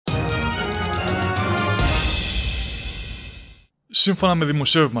Σύμφωνα με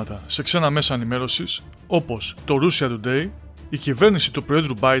δημοσιεύματα σε ξένα μέσα ενημέρωσης, όπως το ՌΩΣΙΑ Today, η κυβέρνηση του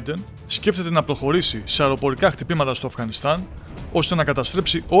προέδρου Μπάιντεν σκέφτεται να προχωρήσει σε αεροπορικά χτυπήματα στο Αφγανιστάν, ώστε να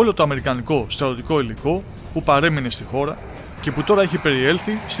καταστρέψει όλο το αμερικανικό στρατιωτικό υλικό που παρέμεινε στη χώρα και που τώρα έχει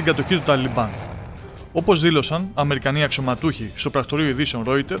περιέλθει στην κατοχή του Ταλιμπάν. Όπως δήλωσαν Αμερικανοί αξιωματούχοι στο πρακτορείο ειδήσεων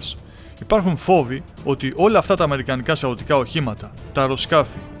Reuters, υπάρχουν φόβοι ότι όλα αυτά τα αμερικανικά στρατιωτικά οχήματα, τα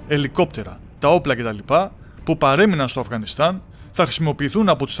αεροσκάφη, ελικόπτερα, τα όπλα κτλ. Που παρέμειναν στο Αφγανιστάν θα χρησιμοποιηθούν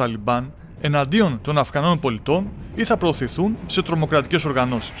από τους Ταλιμπάν εναντίον των Αφγανών πολιτών ή θα προωθηθούν σε τρομοκρατικές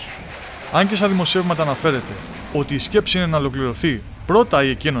οργανώσεις. Αν και στα δημοσιεύματα αναφέρεται ότι η σκέψη είναι να ολοκληρωθεί πρώτα η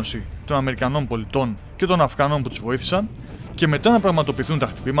εκένωση των Αμερικανών πολιτών και των Αφγανών που τους βοήθησαν και μετά να πραγματοποιηθούν τα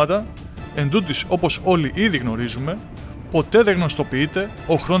χτυπήματα, εντούτοις όπως όλοι ήδη γνωρίζουμε, ποτέ δεν γνωστοποιείται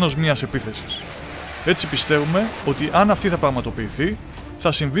ο χρόνος μιας επίθεσης. Έτσι πιστεύουμε ότι αν αυτή θα πραγματοποιηθεί,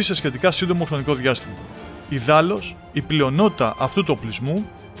 θα συμβεί σε σχετικά σύντομο χρονικό διάστημα. Ιδάλλως, η πλειονότητα αυτού του οπλισμού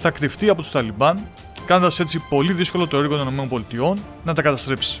θα κρυφτεί από τους Ταλιμπάν, κάνοντας έτσι πολύ δύσκολο το έργο των ΗΠΑ να τα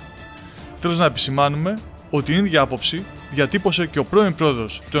καταστρέψει. Τέλος, να επισημάνουμε ότι την ίδια άποψη διατύπωσε και ο πρώην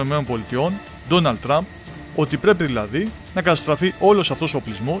πρόεδρος των ΗΠΑ, Ντόναλντ Τραμπ, ότι πρέπει δηλαδή να καταστραφεί όλος αυτός ο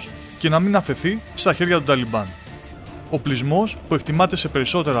οπλισμός και να μην αφαιθεί στα χέρια των Ταλιμπάν. Οπλισμός που εκτιμάται σε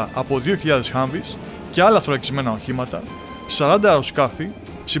περισσότερα από 2.000 Humvees και άλλα θωρακισμένα οχήματα, 40 αεροσκάφη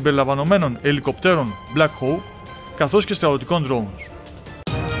συμπεριλαμβανομένων ελικοπτέρων Black Hawk καθώς και στρατιωτικών drones.